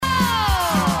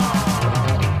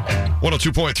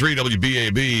102.3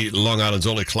 WBAB, Long Island's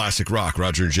only classic rock.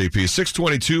 Roger and JP.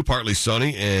 622, partly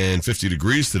sunny and 50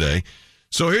 degrees today.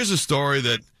 So here's a story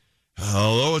that,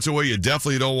 although it's a way you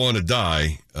definitely don't want to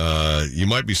die, you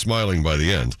might be smiling by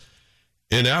the end.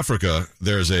 In Africa,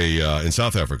 in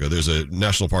South Africa, there's a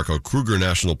national park called Kruger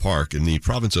National Park in the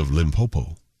province of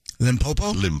Limpopo.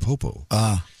 Limpopo.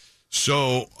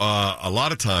 So a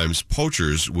lot of times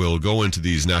poachers will go into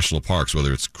these national parks,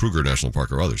 whether it's Kruger National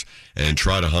Park or others, and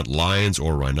try to hunt lions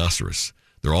or rhinoceros.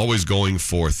 They're always going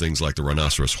for things like the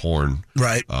rhinoceros horn,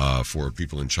 right? For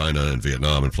people in China and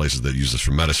Vietnam and places that use this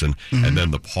for medicine. Mm-hmm. And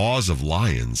then the paws of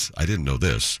lions. I didn't know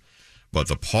this, but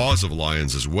the paws of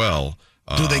lions as well.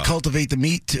 Do they cultivate the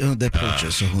meat? They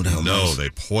poachers, so who the hell knows? No, they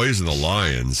poison the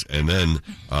lions, and then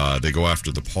they go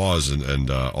after the paws and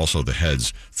also the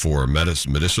heads for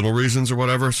medicinal reasons or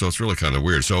whatever, so it's really kind of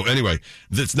weird. So anyway,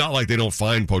 it's not like they don't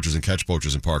find poachers and catch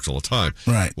poachers in parks all the time.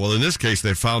 Right. Well, in this case,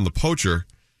 they found the poacher,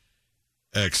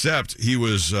 except he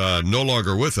was no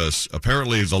longer with us.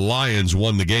 Apparently, the lions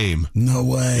won the game. No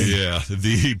way. Yeah,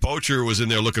 the poacher was in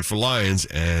there looking for lions,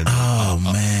 and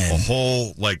man, a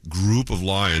whole group of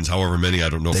lions, however many, I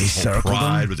don't know if it's whole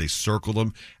pride, but they circled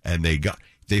them, and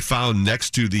they found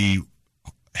next to the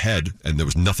head, and there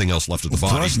was nothing else left of the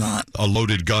body. Of course not. A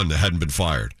loaded gun that hadn't been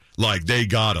fired. Like, they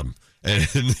got him, and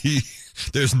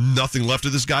there's nothing left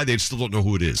of this guy. They still don't know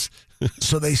who it is.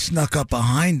 So they snuck up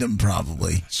behind him,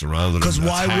 probably. Surrounded him. Because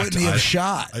why wouldn't he have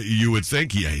shot? You would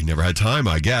think, he never had time,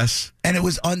 I guess. And it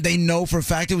was they know for a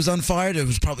fact it was unfired. It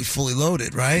was probably fully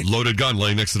loaded, right? Loaded gun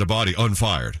laying next to the body,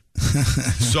 unfired.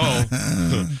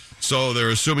 So they're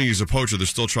assuming he's a poacher. They're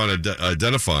still trying to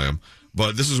identify him.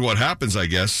 But this is what happens, I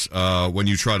guess, when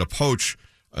you try to poach.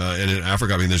 And in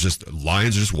Africa, I mean, there's just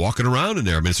lions just walking around in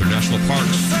there. I mean, it's their national parks.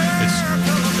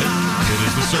 It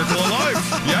is the circle of life.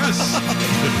 Yes.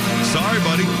 Sorry,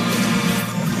 buddy.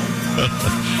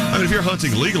 I mean, if you're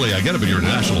hunting legally, I get it, but you're in a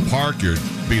national park, you're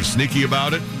being sneaky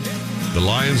about it. The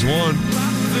lions won.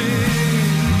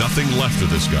 Nothing left of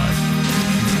this guy.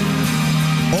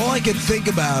 All I could think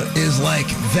about is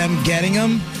them getting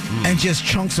him and just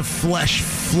chunks of flesh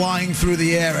flying through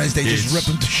the air as they just rip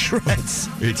him to shreds.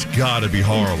 It's got to be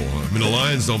horrible. I mean, the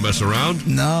lions don't mess around.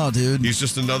 No, dude. He's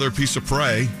just another piece of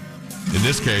prey, in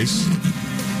this case.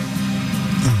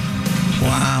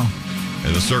 Wow.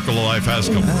 And the circle of life has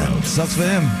come around. Sucks for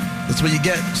him. That's what you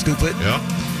get, stupid. Yeah.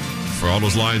 For all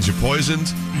those lions you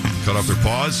poisoned, cut off their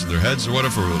paws, their heads, or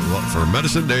whatever, for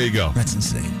medicine, there you go. That's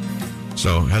insane.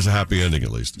 So, it has a happy ending,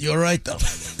 at least. You're right, though.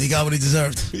 He got what he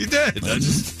deserved. He did.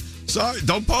 Sorry,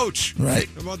 don't poach. Right.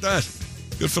 How about that?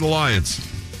 Good for the Lions.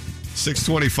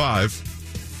 625.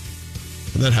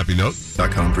 And that happy note.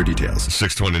 .com for details.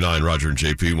 629, Roger and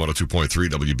JP, 102.3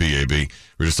 WBAB.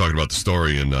 We're just talking about the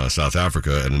story in South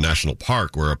Africa in a national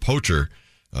park where a poacher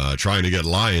trying to get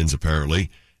lions, apparently,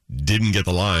 didn't get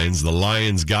the lions. The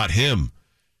lions got him.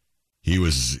 He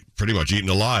was pretty much eaten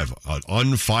alive. An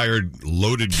unfired,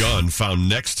 loaded gun found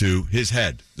next to his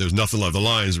head. There's nothing left. The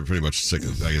lions were pretty much sick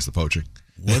of, I guess, the poaching.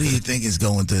 What do you think is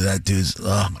going through that dude's...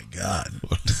 Oh, my God.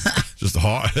 Just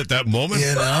at that moment?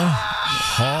 You know?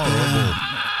 Horrible.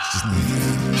 Just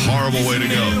horrible way to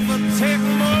go.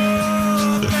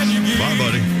 Bye,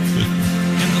 buddy.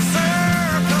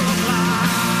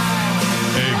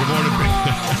 Hey,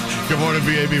 good morning,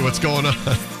 BAB. What's going on?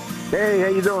 Hey, how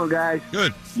you doing, guys?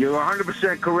 Good. You're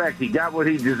 100% correct. He got what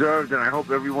he deserved, and I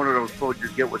hope every one of those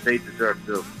poachers get what they deserve,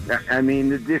 too. I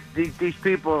mean, these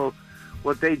people,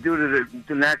 what they do to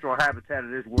the natural habitat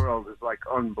of this world is,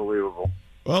 unbelievable.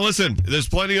 Well, listen, there's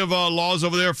plenty of laws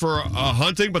over there for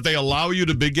hunting, but they allow you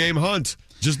to big game hunt.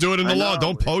 Just do it in the law.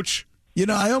 Don't poach. You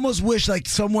know, I almost wish,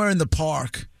 somewhere in the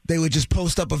park, they would just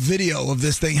post up a video of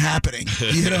this thing happening.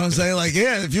 You know what I'm saying?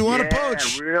 If you want to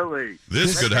poach. Yeah, really.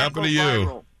 This could happen to you.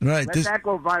 Viral. Right. Let that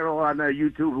go viral on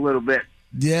YouTube a little bit.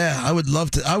 Yeah, I would love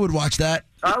to. I would watch that.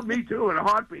 Oh, me too, in a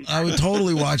heartbeat. I would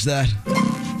totally watch that.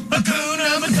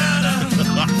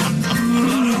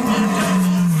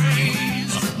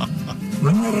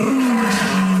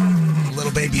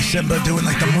 Little baby Simba doing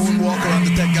the moonwalk around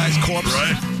the dead guy's corpse.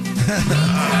 Right.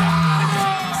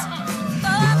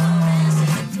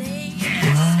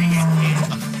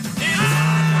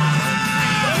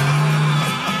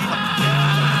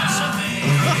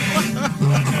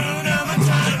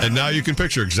 And now you can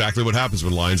picture exactly what happens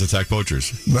when lions attack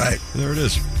poachers. Right. There it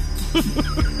is.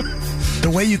 The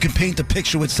way you can paint a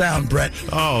picture with sound, Brett.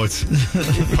 Oh, it's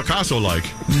Picasso-like.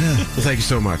 Yeah. Well, thank you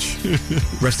so much.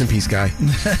 Rest in peace, guy.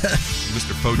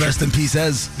 Mr. Poacher. Rest in peace,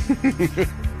 Ez.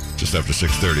 Just after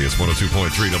 6:30, it's 102.3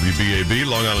 WBAB,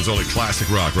 Long Island's only classic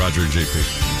rock. Roger and JP.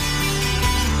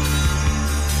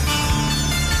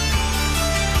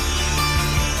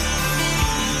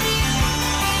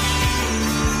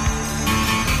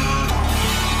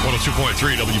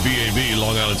 102.3 WBAB,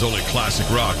 Long Island's only classic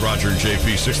rock. Roger and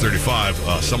JP,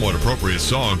 635. Somewhat appropriate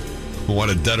song.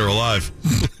 Wanted dead or alive.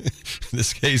 In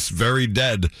this case, very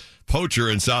dead. Poacher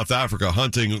in South Africa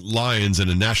hunting lions in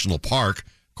a national park.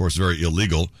 Of course, very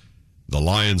illegal. The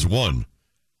lions won.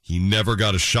 He never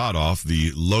got a shot off.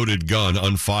 The loaded gun,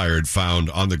 unfired,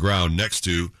 found on the ground next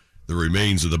to the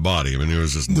remains of the body. I mean, there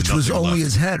was just Which was only left.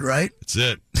 his head, right? That's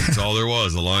it. That's all there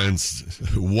was. The Lions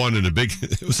won in a big...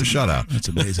 It was a shutout. That's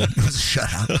amazing. It was a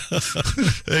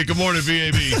shutout. Hey, good morning,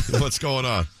 BAB. What's going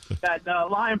on? That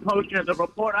lion poacher, the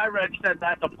report I read said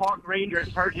that the park rangers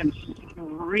heard him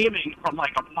screaming from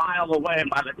like a mile away, and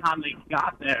by the time they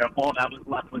got there, all that was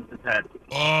left was his head.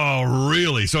 Oh,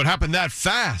 really? So it happened that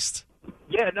fast?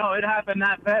 Yeah, no, it happened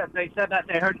that fast. They said that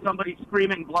they heard somebody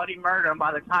screaming bloody murder, and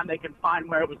by the time they could find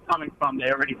where it was coming from,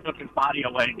 they already took his body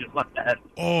away and just left the head.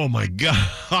 Oh, my God.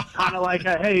 Kind of like,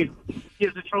 hey,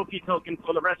 here's a trophy token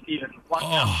for the rest of you.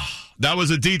 Oh, that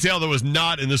was a detail that was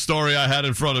not in the story I had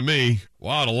in front of me.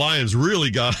 Wow, the Lions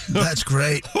really got... That's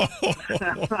great.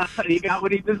 He got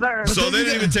what he deserved. So they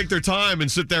didn't even take their time and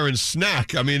sit there and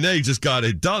snack. I mean, they just got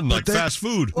it done like fast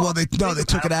food. Well, they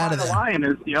took it out of there.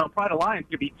 Pride of Lions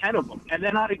could be 10 of them. And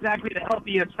they're not exactly the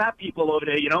healthiest fat people over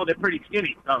there. They're pretty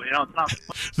skinny. So, it's not...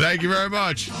 Thank you very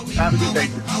much. Have a good day.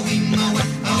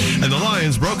 And the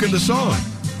Lions broke into song.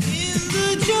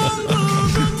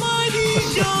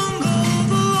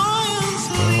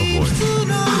 Oh, boy. You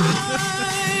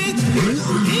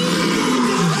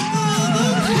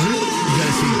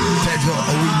gotta see Ted's going,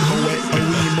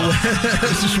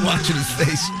 just watching his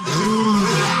face.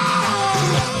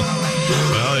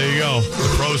 Well, there you go. The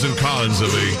pros and cons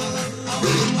of a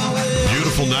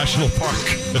beautiful national park.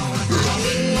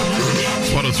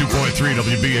 It's 102.3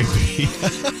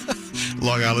 WBAB.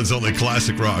 Long Island's only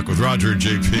classic rock with Roger and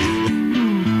JP.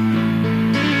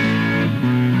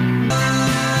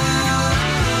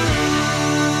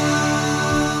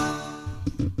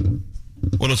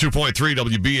 102.3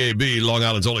 WBAB, Long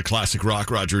Island's only classic rock.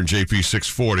 Roger and JP,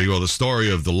 640. Well, the story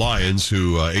of the lions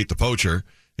who ate the poacher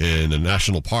in a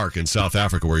national park in South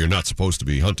Africa, where you're not supposed to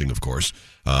be hunting, of course,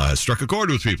 has struck a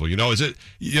chord with people. You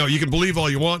can believe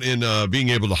all you want in being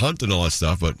able to hunt and all that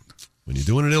stuff, but when you're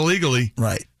doing it illegally,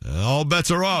 right, all bets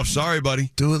are off. Sorry,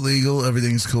 buddy. Do it legal,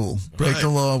 everything's cool. Break the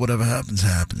law, whatever happens,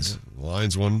 happens. The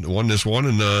Lions won this one,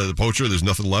 and the poacher, there's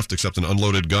nothing left except an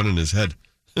unloaded gun in his head.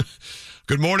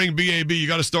 Good morning, BAB. You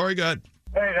got a story? Go ahead.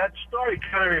 Hey, that story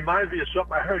kind of reminds me of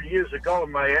something I heard years ago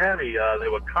in Miami. They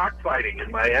were cockfighting in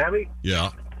Miami. Yeah.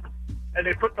 And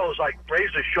they put those,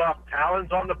 razor-sharp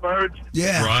talons on the birds.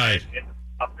 Yeah. Right. And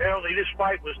apparently this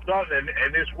fight was done,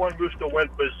 and this one rooster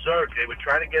went berserk. They were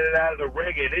trying to get it out of the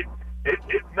ring, and it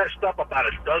messed up about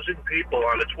a dozen people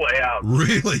on its way out.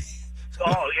 Really?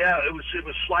 Oh, yeah. It was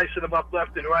slicing them up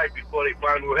left and right before they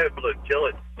finally were able to kill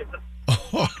it.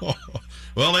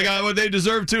 Well, they got what they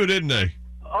deserved too, didn't they?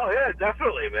 Oh, yeah,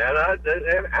 definitely, man.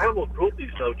 Animal cruelty's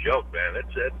no joke, man.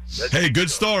 That's hey, good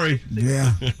story.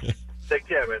 Yeah. Take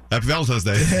care, man. Happy Valentine's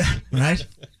Day. Yeah, right?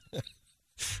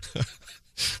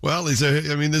 Well, these are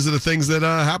the things that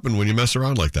happen when you mess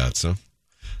around like that. So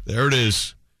there it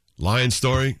is. Lion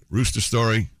story, rooster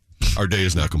story. Our day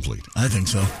is now complete. I think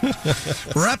so.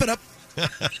 Wrap it up.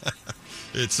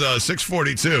 It's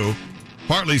 6:42.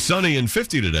 Partly sunny and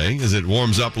 50 today as it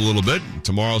warms up a little bit.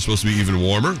 Tomorrow's supposed to be even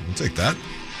warmer. We'll take that.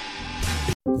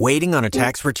 Waiting on a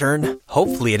tax return?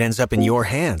 Hopefully it ends up in your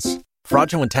hands.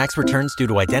 Fraudulent tax returns due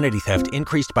to identity theft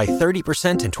increased by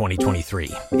 30% in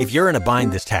 2023. If you're in a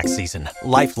bind this tax season,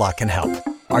 LifeLock can help.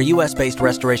 Our U.S.-based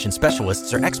restoration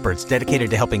specialists are experts dedicated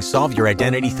to helping solve your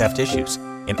identity theft issues.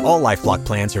 And all LifeLock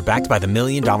plans are backed by the $1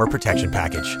 Million Protection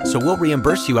Package. So we'll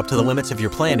reimburse you up to the limits of your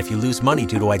plan if you lose money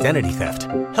due to identity theft.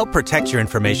 Help protect your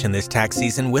information this tax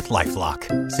season with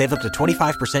LifeLock. Save up to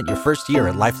 25% your first year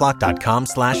at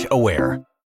LifeLock.com/aware.